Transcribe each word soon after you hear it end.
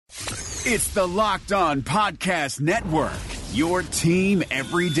It's the Locked On Podcast Network, your team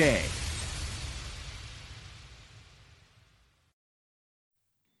every day.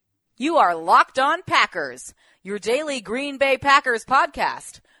 You are Locked On Packers, your daily Green Bay Packers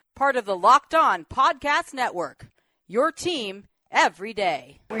podcast, part of the Locked On Podcast Network, your team every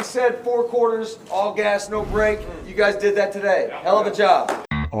day. We said 4 quarters, all gas, no break. You guys did that today. Hell of a job.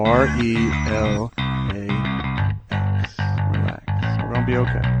 RELAX. Relax. We're going to be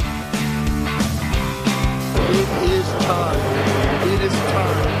okay. It is time. It is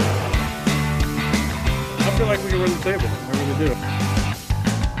time. I feel like we can run the table. I really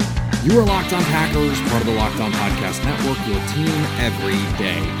do. You are Locked On Packers, part of the Locked On Podcast Network, your team every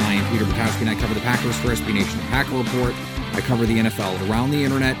day. I am Peter Bukowski, and I cover the Packers for SB Nation and Packer Report. I cover the NFL around the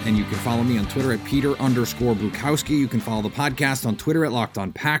internet, and you can follow me on Twitter at Peter_Bukowski. You can follow the podcast on Twitter at Locked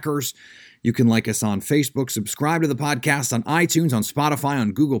On Packers. You can like us on Facebook, subscribe to the podcast on iTunes, on Spotify,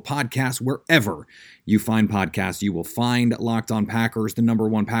 on Google Podcasts, wherever you find podcasts. You will find Locked On Packers, the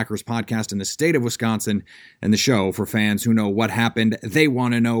 #1 Packers podcast in the state of Wisconsin, and the show for fans who know what happened. They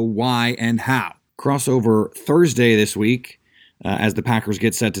want to know why and how. Crossover Thursday this week as the Packers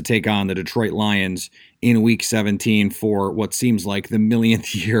get set to take on the Detroit Lions in Week 17 for what seems like the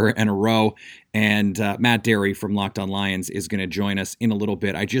millionth year in a row. And Matt Dery from Locked On Lions is going to join us in a little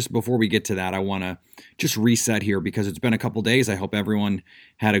bit. Before we get to that, I want to just reset here because it's been a couple days. I hope everyone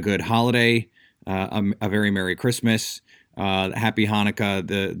had a good holiday, a very Merry Christmas, Happy Hanukkah,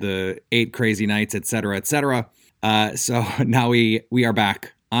 the 8 crazy nights, etc., etc. So now we are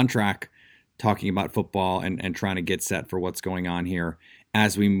back on track talking about football and trying to get set for what's going on here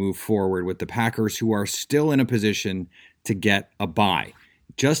as we move forward with the Packers, who are still in a position to get a bye.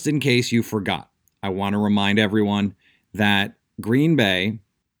 Just in case you forgot, I want to remind everyone that Green Bay,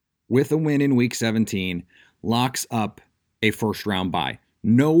 with a win in Week 17, locks up a first-round bye.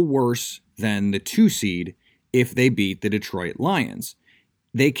 No worse than the 2 seed if they beat the Detroit Lions.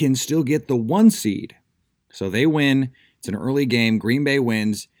 They can still get the 1 seed. So they win. It's an early game. Green Bay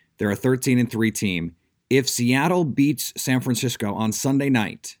wins. They're a 13-3 team. If Seattle beats San Francisco on Sunday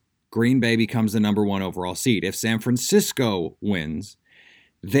night, Green Bay becomes the #1 overall seed. If San Francisco wins,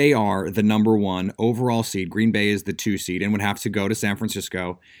 they are the #1 overall seed. Green Bay is the 2 seed and would have to go to San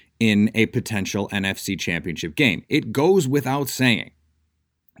Francisco in a potential NFC championship game. It goes without saying,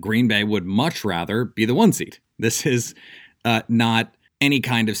 Green Bay would much rather be the 1 seed. This is not any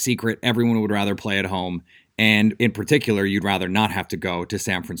kind of secret. Everyone would rather play at home. And in particular, you'd rather not have to go to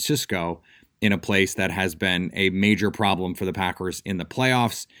San Francisco in a place that has been a major problem for the Packers in the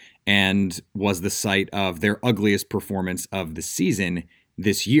playoffs and was the site of their ugliest performance of the season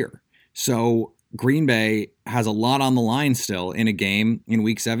this year. So Green Bay has a lot on the line still in a game in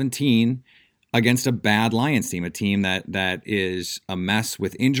Week 17 against a bad Lions team, a team that is a mess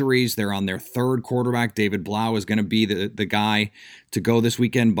with injuries. They're on their 3rd quarterback. David Blau is going to be the guy to go this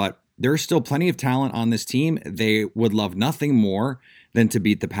weekend, but there's still plenty of talent on this team. They would love nothing more than to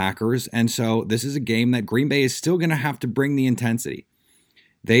beat the Packers. And so this is a game that Green Bay is still going to have to bring the intensity.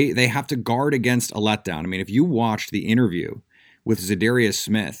 They have to guard against a letdown. I mean, if you watched the interview with Zadarius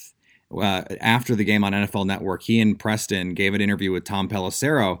Smith after the game on NFL Network, he and Preston gave an interview with Tom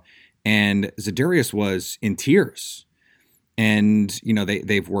Pelissero, and Zadarius was in tears. And, you know,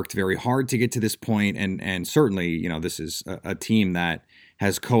 they've worked very hard to get to this point, and certainly, you know, this is a team that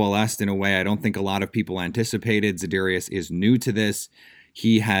has coalesced in a way I don't think a lot of people anticipated. Zadarius is new to this.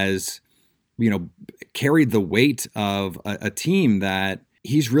 He has, you know, carried the weight of a team that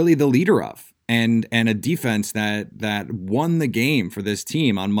he's really the leader of, and a defense that won the game for this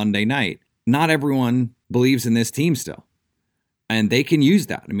team on Monday night. Not everyone believes in this team still, and they can use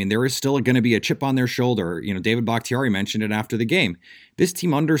that. I mean, there is still going to be a chip on their shoulder. You know, David Bakhtiari mentioned it after the game. This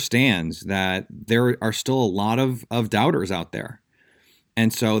team understands that there are still a lot of doubters out there.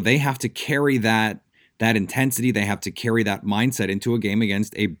 And so they have to carry that intensity. They have to carry that mindset into a game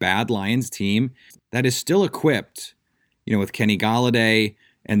against a bad Lions team that is still equipped, you know, with Kenny Golladay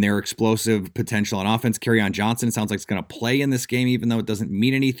and their explosive potential on offense. Kerryon Johnson sounds like it's going to play in this game, even though it doesn't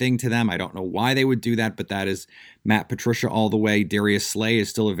mean anything to them. I don't know why they would do that, but that is Matt Patricia all the way. Darius Slay is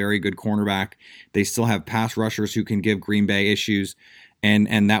still a very good cornerback. They still have pass rushers who can give Green Bay issues,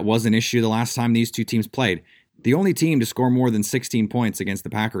 and that was an issue the last time these two teams played. The only team to score more than 16 points against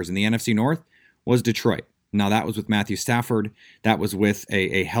the Packers in the NFC North was Detroit. Now, that was with Matthew Stafford. That was with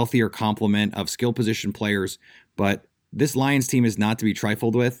a healthier complement of skill position players. But this Lions team is not to be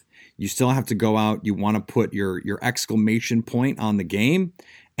trifled with. You still have to go out. You want to put your exclamation point on the game.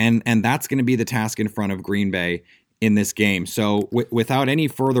 And that's going to be the task in front of Green Bay in this game. So without any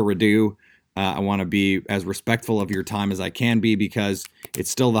further ado, I want to be as respectful of your time as I can be because it's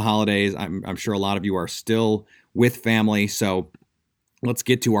still the holidays. I'm sure a lot of you are still with family. So let's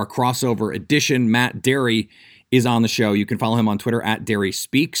get to our crossover edition. Matt Dery is on the show. You can follow him on Twitter at Dery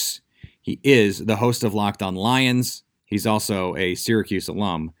Speaks. He is the host of Locked On Lions. He's also a Syracuse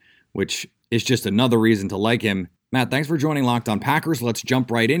alum, which is just another reason to like him. Matt, thanks for joining Locked On Packers. Let's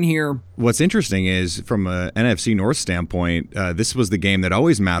jump right in here. What's interesting is, from an NFC North standpoint, this was the game that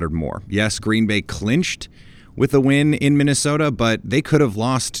always mattered more. Yes, Green Bay clinched with a win in Minnesota, but they could have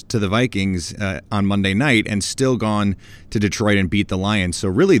lost to the Vikings on Monday night and still gone to Detroit and beat the Lions. So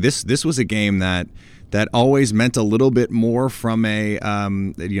really, this was a game that always meant a little bit more from a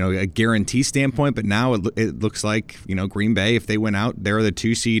guarantee standpoint. But now it looks like Green Bay, if they went out, they're the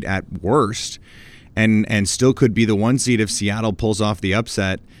 2 seed at worst. And still could be the 1 seed if Seattle pulls off the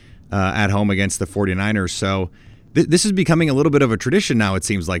upset at home against the 49ers. So this is becoming a little bit of a tradition now, it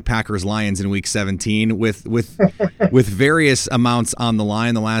seems like, Packers-Lions in Week 17 with various amounts on the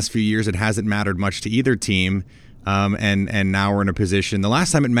line. The last few years, it hasn't mattered much to either team, and now we're in a position. The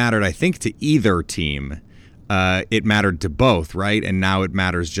last time it mattered, I think, to either team, it mattered to both, right? And now it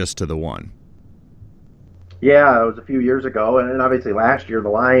matters just to the one. Yeah, it was a few years ago, and obviously last year the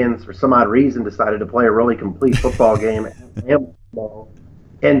Lions, for some odd reason, decided to play a really complete football game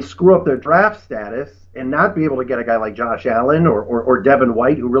and screw up their draft status and not be able to get a guy like Josh Allen or Devin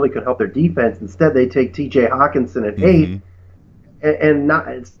White, who really could help their defense. Instead, they take T.J. Hawkinson at 8, and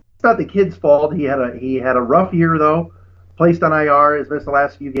it's not the kid's fault. He had a rough year though. Placed on IR, has missed the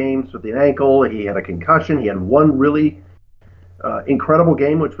last few games with an ankle. He had a concussion. He had one really incredible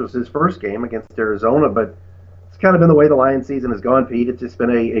game, which was his first game against Arizona, but kind of been the way the Lions season has gone, Pete. It's just been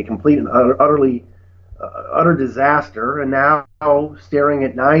a complete and utter disaster, and now staring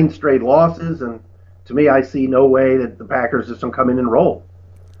at 9 straight losses, and to me, I see no way that the Packers just don't come in and roll.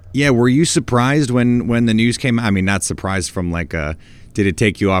 Yeah, were you surprised when the news came out? I mean, not surprised from did it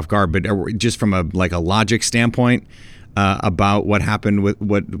take you off guard, but just from a logic standpoint about what happened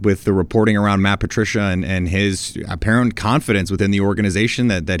with the reporting around Matt Patricia and his apparent confidence within the organization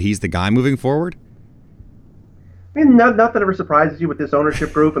that he's the guy moving forward? I mean, nothing ever surprises you with this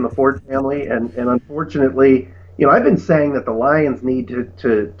ownership group and the Ford family, and unfortunately, I've been saying that the Lions need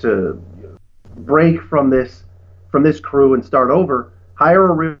to break from this crew and start over,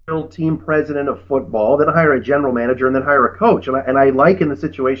 hire a real team president of football, then hire a general manager, and then hire a coach. And I liken the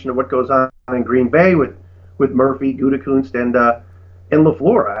situation of what goes on in Green Bay with Murphy, Gutekunst, and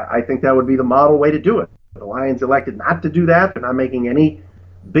LaFleur. I think that would be the model way to do it. The Lions elected not to do that. They're not making any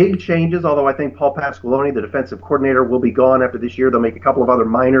big changes, although I think Paul Pasqualoni, the defensive coordinator, will be gone after this year. They'll make a couple of other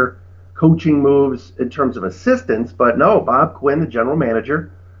minor coaching moves in terms of assistants. But no, Bob Quinn, the general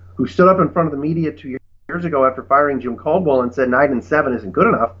manager, who stood up in front of the media 2 years ago after firing Jim Caldwell and said 9-7 isn't good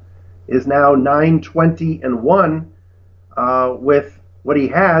enough, is now 9-20-1 with what he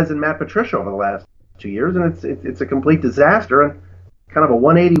has in Matt Patricia over the last 2 years. And it's a complete disaster, and kind of a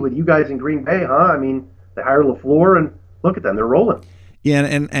 180 with you guys in Green Bay, huh? I mean, they hire LaFleur, and look at them, they're rolling. Yeah,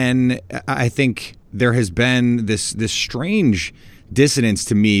 and I think there has been this strange dissonance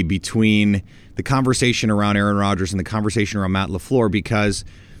to me between the conversation around Aaron Rodgers and the conversation around Matt LaFleur, because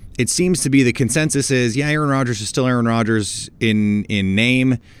it seems to be the consensus is, yeah, Aaron Rodgers is still Aaron Rodgers in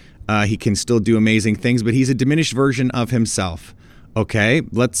name. He can still do amazing things, but he's a diminished version of himself. Okay,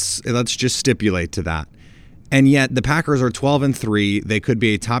 let's just stipulate to that. And yet the Packers are 12-3. They could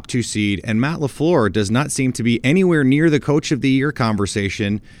be a top 2 seed. And Matt LaFleur does not seem to be anywhere near the coach of the year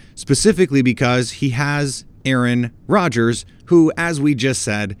conversation, specifically because he has Aaron Rodgers, who, as we just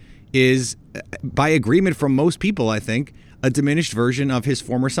said, is, by agreement from most people, I think, a diminished version of his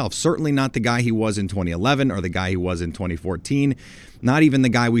former self. Certainly not the guy he was in 2011 or the guy he was in 2014. Not even the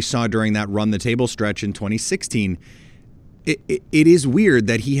guy we saw during that run the table stretch in 2016. It is weird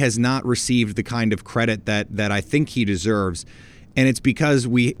that he has not received the kind of credit that I think he deserves. And it's because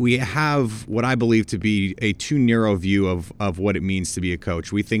we have what I believe to be a too narrow view of what it means to be a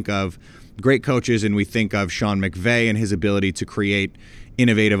coach. We think of great coaches and we think of Sean McVay and his ability to create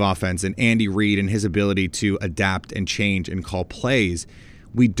innovative offense and Andy Reid and his ability to adapt and change and call plays.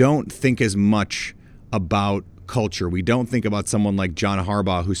 We don't think as much about culture. We don't think about someone like John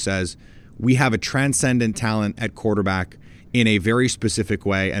Harbaugh, who says we have a transcendent talent at quarterback in a very specific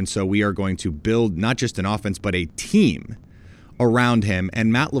way, and so we are going to build not just an offense but a team around him.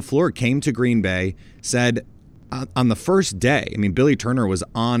 And Matt LaFleur came to Green Bay, said on the first day, I mean, Billy Turner was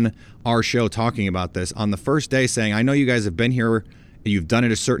on our show talking about this, on the first day saying, I know you guys have been here, you've done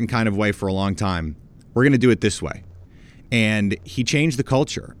it a certain kind of way for a long time. We're going to do it this way. And he changed the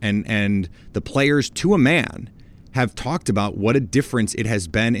culture, and the players, to a man, have talked about what a difference it has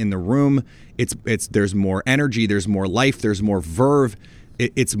been in the room. There's more energy, there's more life, there's more verve.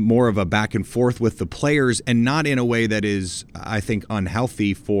 It's more of a back and forth with the players, and not in a way that is, I think,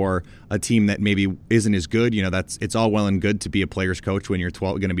 unhealthy for a team that maybe isn't as good. It's all well and good to be a player's coach when you're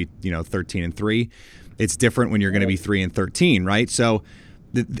going to be 13-3. It's different when you're going to be 3-13, right? So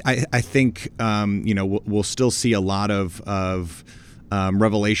I think we'll still see a lot of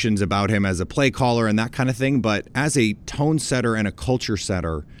revelations about him as a play caller and that kind of thing. But as a tone setter and a culture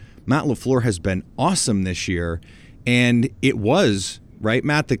setter, Matt LaFleur has been awesome this year, and it was. Right,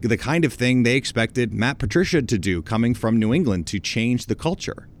 Matt, the kind of thing they expected Matt Patricia to do coming from New England to change the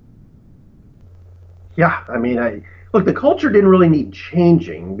culture. Yeah, I mean, look, the culture didn't really need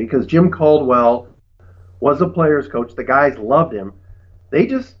changing because Jim Caldwell was a player's coach. The guys loved him. They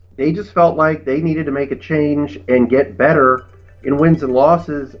just felt like they needed to make a change and get better in wins and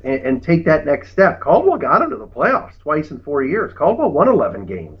losses and take that next step. Caldwell got into the playoffs twice in 4 years. Caldwell won 11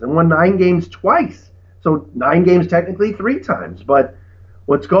 games and won 9 games twice. So 9 games technically 3 times, but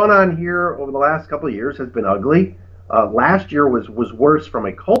what's gone on here over the last couple of years has been ugly. Last year was worse from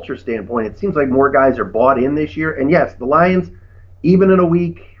a culture standpoint. It seems like more guys are bought in this year. And yes, the Lions, even in a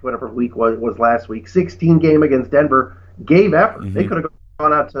week, whatever week was last week, 16 game against Denver, gave effort. Mm-hmm. They could have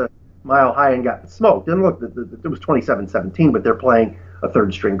gone out to Mile High and gotten smoked. And look, it was 27-17, but they're playing a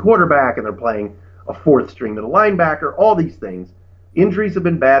third-string quarterback and they're playing a fourth-string middle linebacker, all these things. Injuries have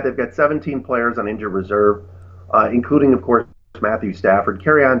been bad. They've got 17 players on injured reserve, including, of course, Matthew Stafford.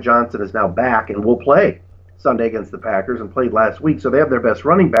 Kerryon Johnson is now back and will play Sunday against the Packers and played last week, so they have their best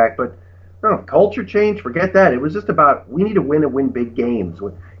running back. But culture change, forget that. It was just about we need to win and win big games.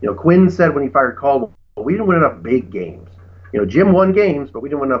 Quinn said when he fired Caldwell, we didn't win enough big games. Jim won games, but we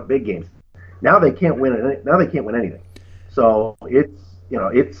didn't win enough big games. Now they can't win. Now they can't win anything. So it's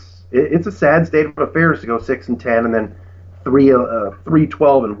a sad state of affairs to go 6-10 and then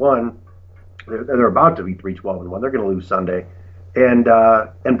 3-12-1. They're about to be 3-12-1. They're going to lose Sunday. And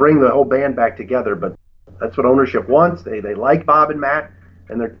bring the whole band back together. But that's what ownership wants. They like Bob and Matt,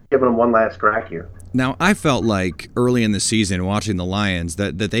 and they're giving them one last crack here. Now, I felt like early in the season watching the Lions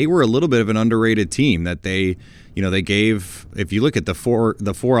that they were a little bit of an underrated team, that they gave, if you look at the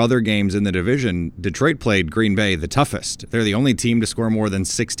four other games in the division, Detroit played Green Bay the toughest. They're the only team to score more than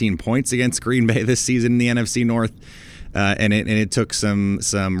 16 points against Green Bay this season in the NFC North. And it took some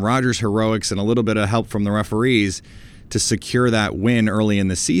Rodgers heroics and a little bit of help from the referees to secure that win early in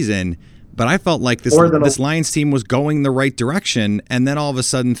the season. But I felt like this Lions team was going the right direction, and then all of a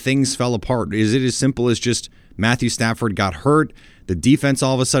sudden things fell apart. Is it as simple as just Matthew Stafford got hurt, the defense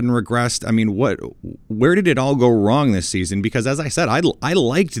all of a sudden regressed? I mean, where did it all go wrong this season? Because as I said, I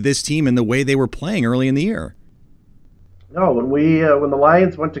liked this team and the way they were playing early in the year. No, when the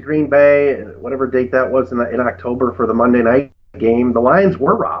Lions went to Green Bay, whatever date that was in October for the Monday night game, the Lions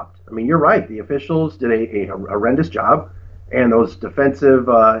were robbed. I mean, you're right. The officials did a horrendous job, and those defensive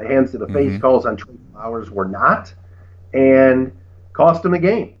hands to the face calls on Trey Flowers were not, and cost them the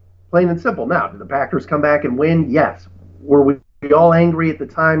game, plain and simple. Now, did the Packers come back and win? Yes. Were we all angry at the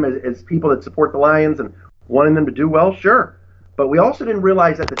time as people that support the Lions and wanting them to do well? Sure. But we also didn't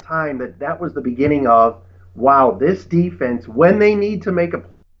realize at the time that was the beginning of, wow, this defense, when they need to make a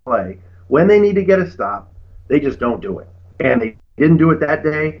play, when they need to get a stop, they just don't do it. And they didn't do it that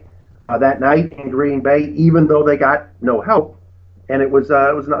day. That night in Green Bay, even though they got no help, and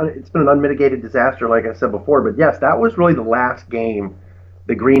it's been an unmitigated disaster, like I said before. But yes, that was really the last game,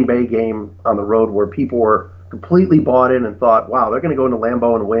 the Green Bay game on the road, where people were completely bought in and thought, wow, they're going to go into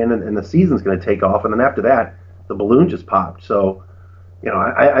Lambeau and win, and the season's going to take off. And then after that, the balloon just popped. So,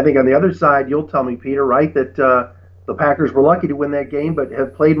 I think on the other side, you'll tell me, Peter, right, that the Packers were lucky to win that game, but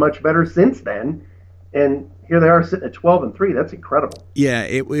have played much better since then. And here they are sitting at 12-3. That's incredible. Yeah,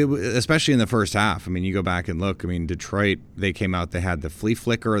 it especially in the first half. I mean, you go back and look. I mean, Detroit, they came out, they had the flea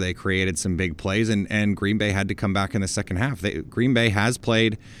flicker, they created some big plays, and Green Bay had to come back in the second half. Green Bay has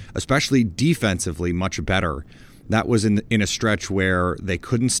played, especially defensively, much better. That was in a stretch where they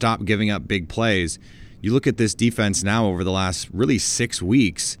couldn't stop giving up big plays. You look at this defense now over the last really 6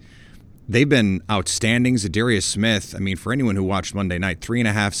 weeks. They've been outstanding. Zadarius Smith, I mean, for anyone who watched Monday night,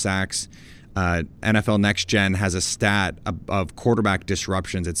 3.5 sacks. NFL Next Gen has a stat of quarterback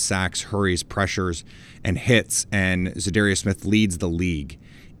disruptions. It's sacks, hurries, pressures, and hits, and Zadarius Smith leads the league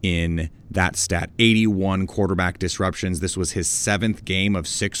in that stat. 81 quarterback disruptions. This was his 7th game of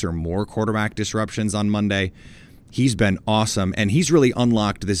 6 or more quarterback disruptions on Monday. He's been awesome, and he's really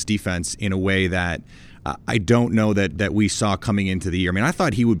unlocked this defense in a way that I don't know that we saw coming into the year. I mean, I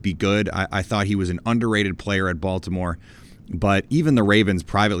thought he would be good. I thought he was an underrated player at Baltimore, but even the Ravens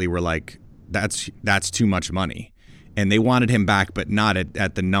privately were like, that's too much money. and they wanted him back, but not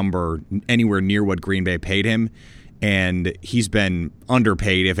at the number anywhere near what Green Bay paid him. And he's been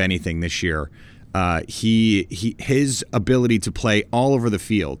underpaid, if anything, this year. His ability to play all over the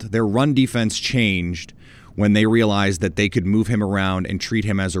field. Their run defense changed when they realized that they could move him around and treat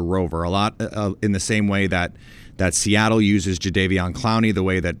him as a rover, a lot in the same way that Seattle uses Jadeveon Clowney, the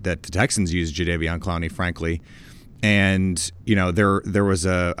way that the Texans use Jadeveon Clowney, frankly. And there was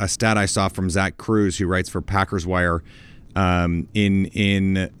a stat I saw from Zach Cruz, who writes for Packers Wire,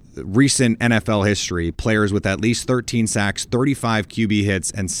 in recent NFL history, players with at least 13 sacks, 35 QB hits,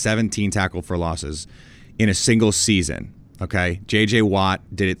 and 17 tackle for losses in a single season. Okay, J.J. Watt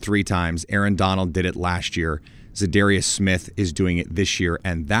did it 3 times. Aaron Donald did it last year. Zadarius Smith is doing it this year,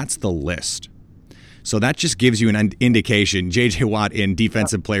 and that's the list. So that just gives you an indication. J.J. Watt in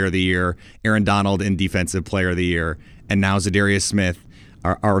Defensive Player of the Year, Aaron Donald in Defensive Player of the Year, and now Zadarius Smith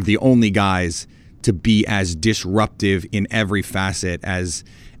are the only guys to be as disruptive in every facet as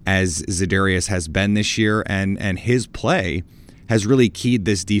Zadarius has been this year, and his play has really keyed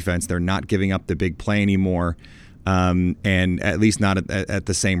this defense. They're not giving up the big play anymore. And at least not at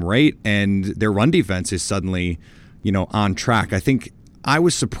the same rate. And their run defense is suddenly, on track. I think I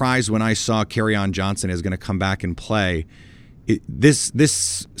was surprised when I saw Kerryon Johnson is going to come back and play. This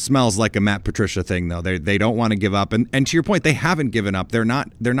smells like a Matt Patricia thing, though. They don't want to give up. And to your point, they haven't given up. They're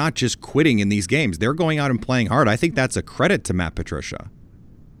not just quitting in these games. They're going out and playing hard. I think that's a credit to Matt Patricia.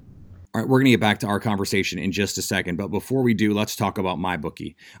 All right, we're going to get back to our conversation in just a second. But before we do, let's talk about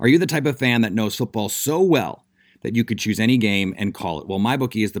MyBookie. Are you the type of fan that knows football so well that you could choose any game and call it? Well,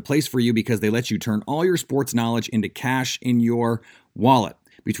 MyBookie is the place for you because they let you turn all your sports knowledge into cash in your wallet.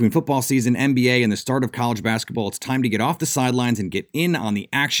 Between football season, NBA, and the start of college basketball, it's time to get off the sidelines and get in on the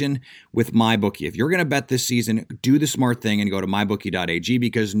action with MyBookie. If you're going to bet this season, do the smart thing and go to mybookie.ag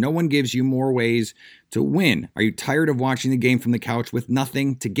because no one gives you more ways to win. Are you tired of watching the game from the couch with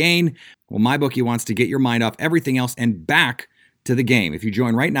nothing to gain? Well, MyBookie wants to get your mind off everything else and back to the game. If you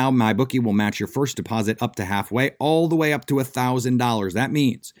join right now, MyBookie will match your first deposit up to halfway, all the way up to $1,000. That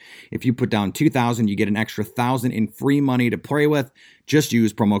means if you put down $2,000, you get an extra $1,000 in free money to play with. Just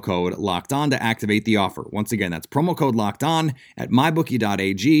use promo code LOCKEDON to activate the offer. Once again, that's promo code LOCKEDON at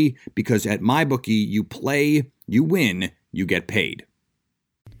mybookie.ag because at MyBookie, you play, you win, you get paid.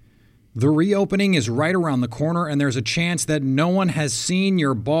 The reopening is right around the corner, and there's a chance that no one has seen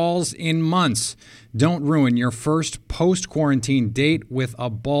your balls in months. Don't ruin your first post-quarantine date with a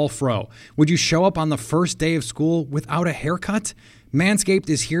ball fro. Would you show up on the first day of school without a haircut? Manscaped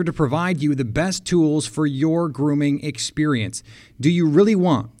is here to provide you the best tools for your grooming experience. Do you really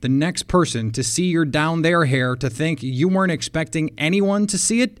want the next person to see your down there hair to think you weren't expecting anyone to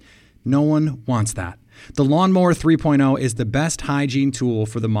see it? No one wants that. The Lawnmower 3.0 is the best hygiene tool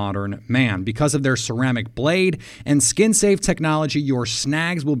for the modern man. Because of their ceramic blade and skin-safe technology, your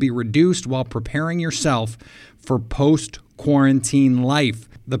snags will be reduced while preparing yourself for post-quarantine life.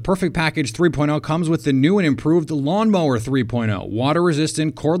 The Perfect Package 3.0 comes with the new and improved Lawnmower 3.0,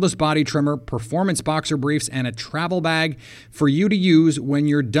 water-resistant, cordless body trimmer, performance boxer briefs, and a travel bag for you to use when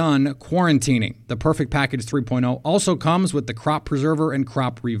you're done quarantining. The Perfect Package 3.0 also comes with the Crop Preserver and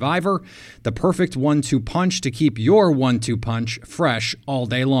Crop Reviver, the perfect 1-2 punch to keep your 1-2 punch fresh all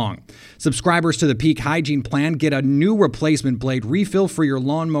day long. Subscribers to the Peak Hygiene Plan get a new replacement blade refill for your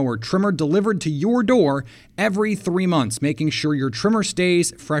lawnmower trimmer delivered to your door every 3 months, making sure your trimmer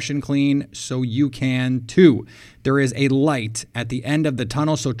stays fresh and clean so you can too. There is a light at the end of the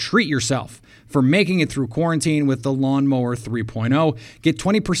tunnel, so treat yourself for making it through quarantine with the Lawnmower 3.0. Get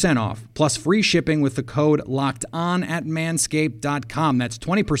 20% off plus free shipping with the code LOCKEDON at manscaped.com. That's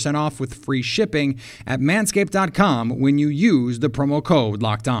 20% off with free shipping at manscaped.com when you use the promo code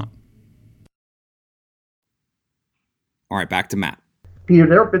LOCKEDON. All right, back to Matt. Peter,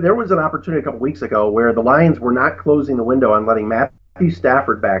 there was an opportunity a couple weeks ago where the Lions were not closing the window on letting Matthew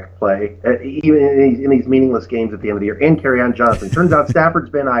Stafford back play, even in these meaningless games at the end of the year, and Kerryon Johnson. Turns out Stafford's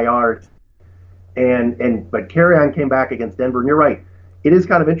been IR'd, but Kerryon came back against Denver. And you're right, it is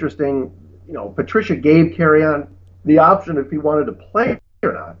kind of interesting. Patricia gave Kerryon the option if he wanted to play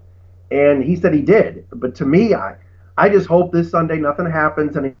or not, and he said he did. But to me, I just hope this Sunday nothing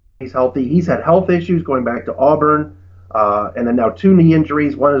happens and he's healthy. He's had health issues going back to Auburn. And then now 2 knee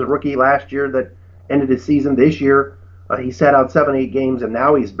injuries. One is a rookie last year that ended his season. This year, he sat out 7-8 games, and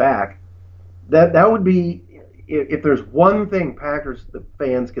now he's back. That would be, if there's one thing Packers the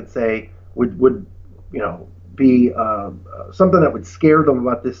fans could say would be something that would scare them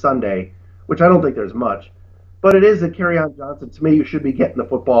about this Sunday, which I don't think there's much. But it is that Kerryon Johnson, to me, you should be getting the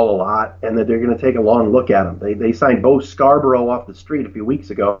football a lot, and that they're going to take a long look at him. They signed Bo Scarborough off the street a few weeks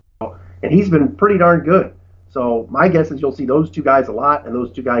ago, and he's been pretty darn good. So my guess is you'll see those two guys a lot and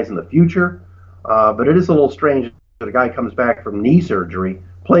those two guys in the future. But it is a little strange that a guy comes back from knee surgery,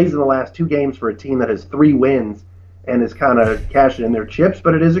 plays in the last 2 games for a team that has 3 wins and is kind of cashing in their chips.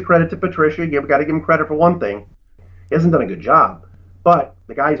 But it is a credit to Patricia. You've got to give him credit for one thing. He hasn't done a good job. But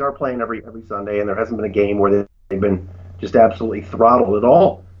the guys are playing every Sunday, and there hasn't been a game where they've been just absolutely throttled at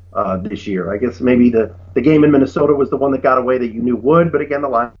all this year. I guess maybe the game in Minnesota was the one that got away that you knew would. But again, the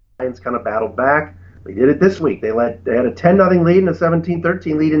Lions kind of battled back. They did it this week. They had a 10-0 lead and a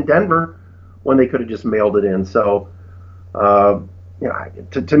 17-13 lead in Denver when they could have just mailed it in. So,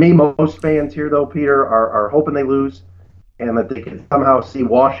 to me, most fans here, though, Peter, are hoping they lose and that they can somehow see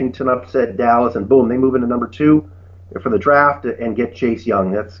Washington upset Dallas, and boom, they move into number 2 for the draft and get Chase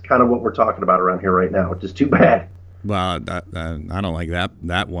Young. That's kind of what we're talking about around here right now, which is too bad. Well, I don't like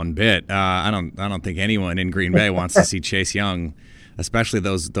that one bit. I don't think anyone in Green Bay wants to see Chase Young, especially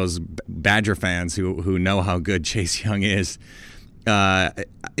those Badger fans who know how good Chase Young is.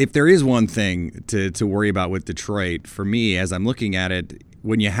 If there is one thing to worry about with Detroit, for me, as I'm looking at it,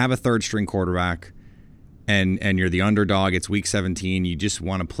 when you have a third-string quarterback and you're the underdog, it's Week 17, you just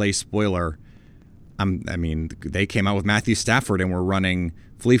want to play spoiler. They came out with Matthew Stafford and were running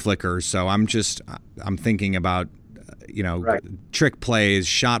flea flickers, so I'm thinking about right. Trick plays,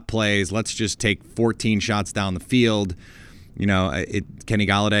 shot plays. Let's just take 14 shots down the field. Kenny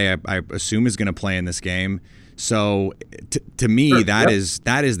Golladay, I assume, is going to play in this game. So to me, sure. that is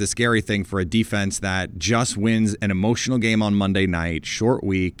the scary thing for a defense that just wins an emotional game on Monday night, short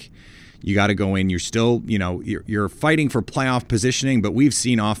week. You got to go in. You're still, you're fighting for playoff positioning, but we've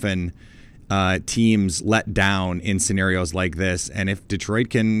seen often teams let down in scenarios like this. And if Detroit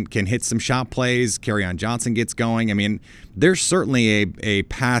can hit some shot plays, Kerryon Johnson gets going. There's certainly a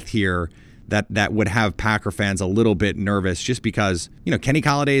path here that would have Packer fans a little bit nervous, just because Kenny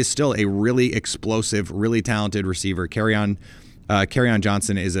Golladay is still a really explosive, really talented receiver. Kerryon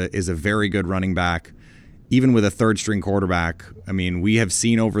Johnson is a very good running back, even with a third string quarterback. We have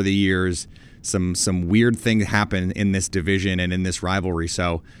seen over the years some weird things happen in this division and in this rivalry.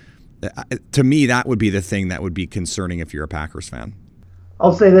 So to me, that would be the thing that would be concerning if you're a Packers fan.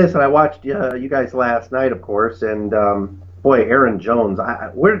 I'll say this, and I watched you guys last night, of course, and boy, Aaron Jones.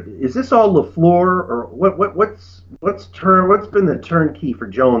 Where is this all LaFleur, or what's been the turnkey for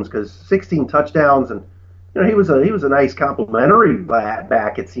Jones? Because 16 touchdowns, and he was a nice complimentary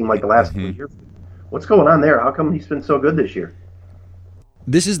back. It seemed like the last few years. What's going on there? How come he's been so good this year?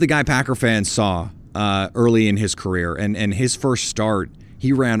 This is the guy Packer fans saw early in his career, and his first start,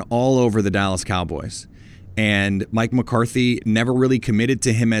 he ran all over the Dallas Cowboys. And Mike McCarthy never really committed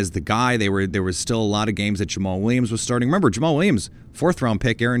to him as the guy. There was still a lot of games that Jamal Williams was starting. Remember, Jamal Williams, 4th-round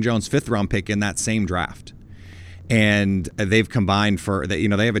pick, Aaron Jones, 5th-round pick in that same draft. And they've combined they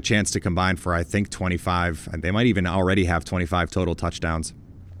have a chance to combine for, I think, 25. They might even already have 25 total touchdowns.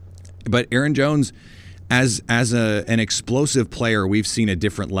 But Aaron Jones, as an explosive player, we've seen a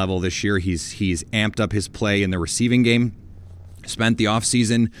different level this year. He's amped up his play in the receiving game. Spent the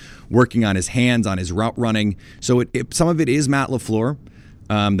offseason working on his hands, on his route running. So some of it is Matt LaFleur,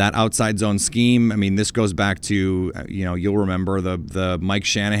 that outside zone scheme. This goes back to, you'll remember the Mike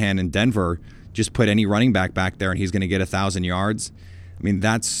Shanahan in Denver, just put any running back there and he's going to get 1,000 yards.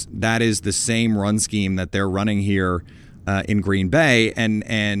 That is the same run scheme that they're running here in Green Bay,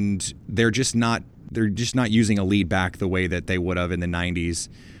 and they're just not using a lead back the way that they would have in the 90s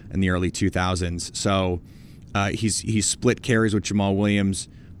and the early 2000s. So he's split carries with Jamal Williams,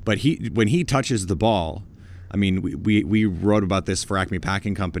 but when he touches the ball, we wrote about this for Acme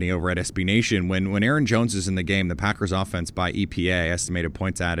Packing Company over at SB Nation. When Aaron Jones is in the game, the Packers offense by EPA, estimated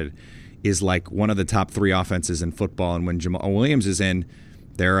points added, is like one of the top 3 offenses in football. And when Jamal Williams is in,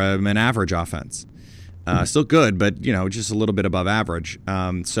 they're an average offense. Still good, but just a little bit above average.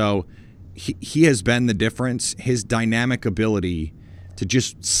 So he has been the difference. His dynamic ability to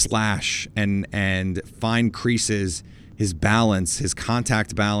just slash and find creases, his balance, his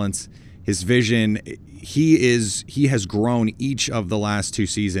contact balance, his vision, he has grown each of the last 2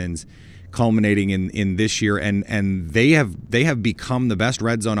 seasons, culminating in this year, and they have become the best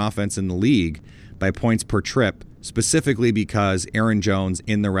red zone offense in the league by points per trip, specifically because Aaron Jones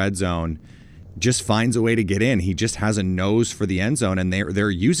in the red zone just finds a way to get in. He just has a nose for the end zone, and they're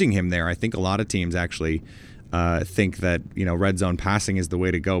using him there. I think a lot of teams actually think that red zone passing is the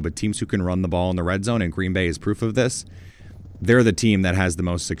way to go, but teams who can run the ball in the red zone, and Green Bay is proof of this, they're the team that has the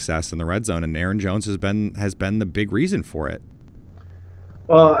most success in the red zone, and Aaron Jones has been the big reason for it.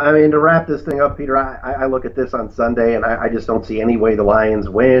 Well, to wrap this thing up, Peter, I look at this on Sunday, and I just don't see any way the Lions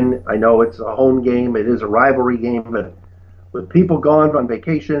win. I know it's a home game, it is a rivalry game, but with people gone on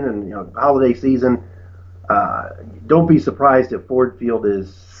vacation and holiday season, don't be surprised if Ford Field is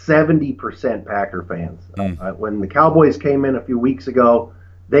 70% Packer fans. When the Cowboys came in a few weeks ago,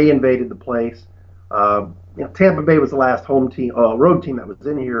 they invaded the place. Tampa Bay was the last road team that was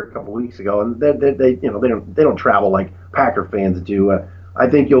in here a couple weeks ago, and they don't travel like Packer fans do. I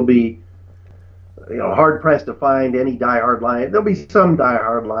think you'll be hard pressed to find any diehard Lion. There'll be some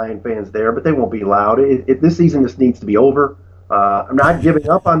diehard Lion fans there, but they won't be loud. This season just needs to be over. I'm not giving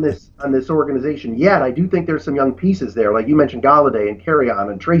up on this organization yet. I do think there's some young pieces there, like you mentioned, Galladay and Carrion,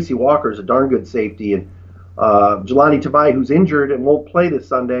 and Tracy Walker's a darn good safety, and Jelani Tavai, who's injured and won't play this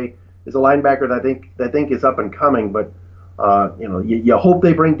Sunday, is a linebacker that I think is up and coming. But you hope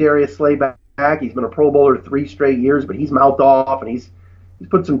they bring Darius Slay back. He's been a Pro Bowler 3 straight years, but he's mouthed off, and he's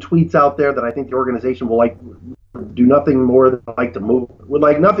put some tweets out there that I think the organization would like nothing more than to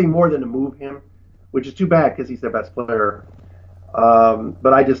move him, which is too bad because he's their best player.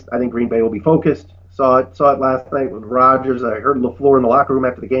 But I think Green Bay will be focused. Saw it last night with Rodgers. I heard LaFleur in the locker room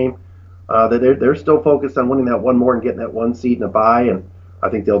after the game. They're still focused on winning that one more and getting that 1 seed in a bye, and I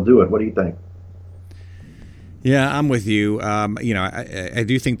think they'll do it. What do you think? Yeah, I'm with you. I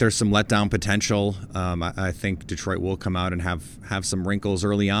do think there's some letdown potential. I think Detroit will come out and have some wrinkles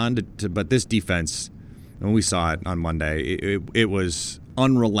early on. But this defense, when we saw it on Monday, it was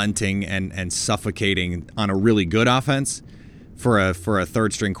unrelenting and suffocating on a really good offense for a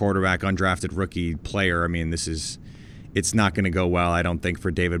third string quarterback, undrafted rookie player. I mean, it's not going to go well, I don't think,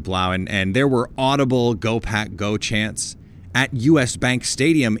 for David Blau. And there were audible "Go Pack Go" chants at US Bank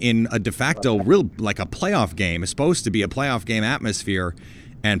Stadium in a de facto like a playoff game. It's supposed to be a playoff game atmosphere,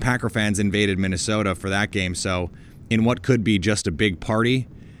 and Packer fans invaded Minnesota for that game. So in what could be just a big party,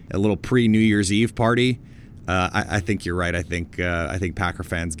 a little pre-New Year's Eve party, I think you're right. I think Packer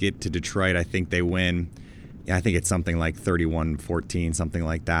fans get to Detroit. I think they win. I think it's something like 31-14, something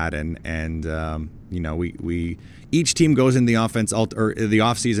like that. And we each team goes in the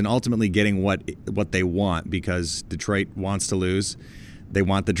offseason ultimately getting what they want, because Detroit wants to lose. They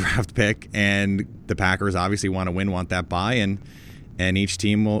want the draft pick, and the Packers obviously want to win, want that bye, and each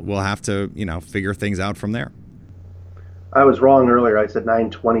team will have to figure things out from there. I was wrong earlier. I said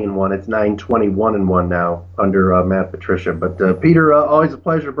 9-20-1. It's 9-21-1 now under Matt Patricia. But Peter, always a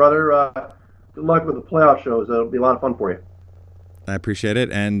pleasure, brother. Good luck with the playoff shows. It'll be a lot of fun for you. I appreciate it,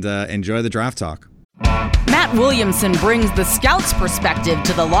 and enjoy the draft talk. Matt Williamson brings the scout's perspective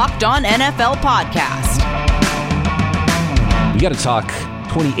to the Locked On NFL podcast. We got to talk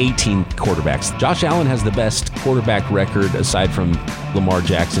 2018 quarterbacks. Josh Allen has the best quarterback record aside from Lamar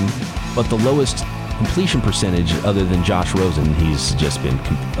Jackson, but the lowest completion percentage other than Josh Rosen. He's just been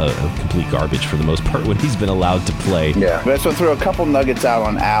complete garbage for the most part when he's been allowed to play. Yeah, but I just want to throw a couple nuggets out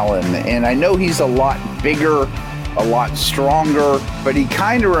on Allen, and I know he's a lot bigger, a lot stronger, but he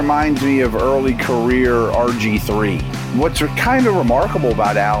kind of reminds me of early career RG3. What's kind of remarkable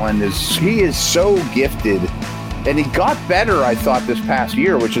about Allen is he is so gifted, and he got better, I thought, this past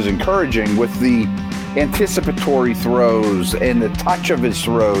year, which is encouraging with the anticipatory throws and the touch of his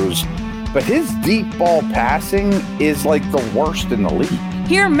throws. But his deep ball passing is like the worst in the league.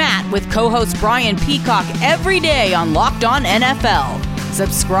 Hear Matt with co-host Brian Peacock every day on Locked On NFL.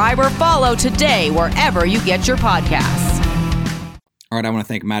 Subscribe or follow today wherever you get your podcasts. All right, I want to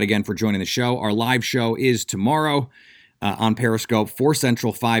thank Matt again for joining the show. Our live show is tomorrow on Periscope, 4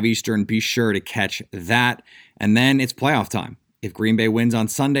 Central, 5 Eastern. Be sure to catch that. And then it's playoff time. If Green Bay wins on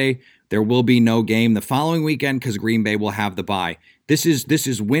Sunday, there will be no game the following weekend because Green Bay will have the bye. This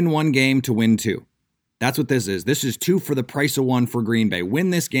is win 1 game to win 2. That's what this is. This is 2 for the price of 1 for Green Bay. Win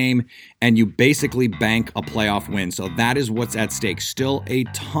this game, and you basically bank a playoff win. So that is what's at stake. Still a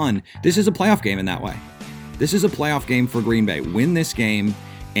ton. This is a playoff game in that way. This is a playoff game for Green Bay. Win this game,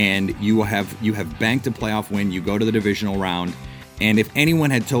 and you have banked a playoff win. You go to the divisional round. And if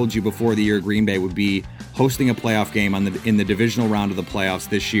anyone had told you before the year Green Bay would be hosting a playoff game in the divisional round of the playoffs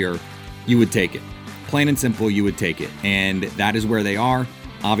this year, you would take it. Plain and simple, you would take it. And that is where they are.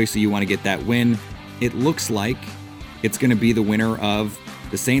 Obviously, you want to get that win. It looks like it's going to be the winner of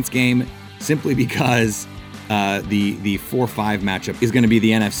the Saints game simply because the 4-5 matchup is going to be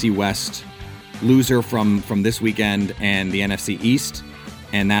the NFC West loser from this weekend and the NFC East.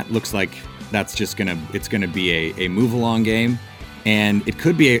 And that looks like it's going to be a move-along game. And it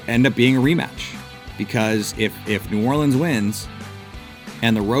could end up being a rematch because if New Orleans wins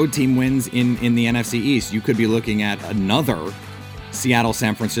and the road team wins in the NFC East, you could be looking at another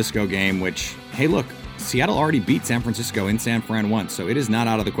Seattle-San Francisco game, which, hey, look, Seattle already beat San Francisco in San Fran once, so it is not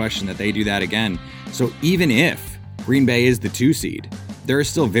out of the question that they do that again. So even if Green Bay is the 2 seed, there is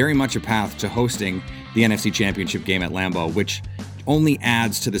still very much a path to hosting the NFC Championship game at Lambeau, which only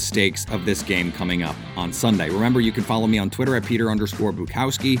adds to the stakes of this game coming up on Sunday. Remember, you can follow me on Twitter at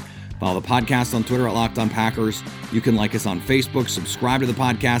Peter_Bukowski. Follow the podcast on Twitter at Locked On Packers. You can like us on Facebook, subscribe to the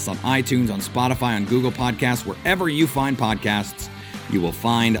podcast on iTunes, on Spotify, on Google Podcasts, wherever you find podcasts, you will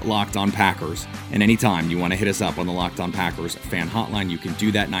find Locked On Packers. And anytime you want to hit us up on the Locked On Packers fan hotline, you can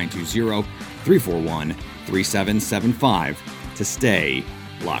do that 920-341-3775 to stay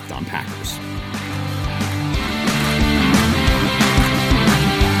Locked On Packers.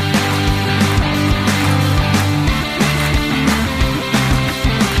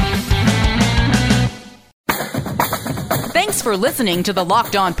 Thanks for listening to the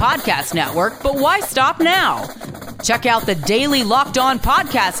Locked On Podcast Network, but why stop now? Check out the daily Locked On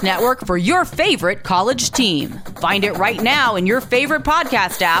Podcast Network for your favorite college team. Find it right now in your favorite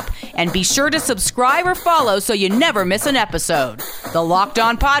podcast app, and be sure to subscribe or follow so you never miss an episode. The Locked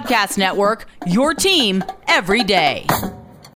On Podcast Network, your team every day.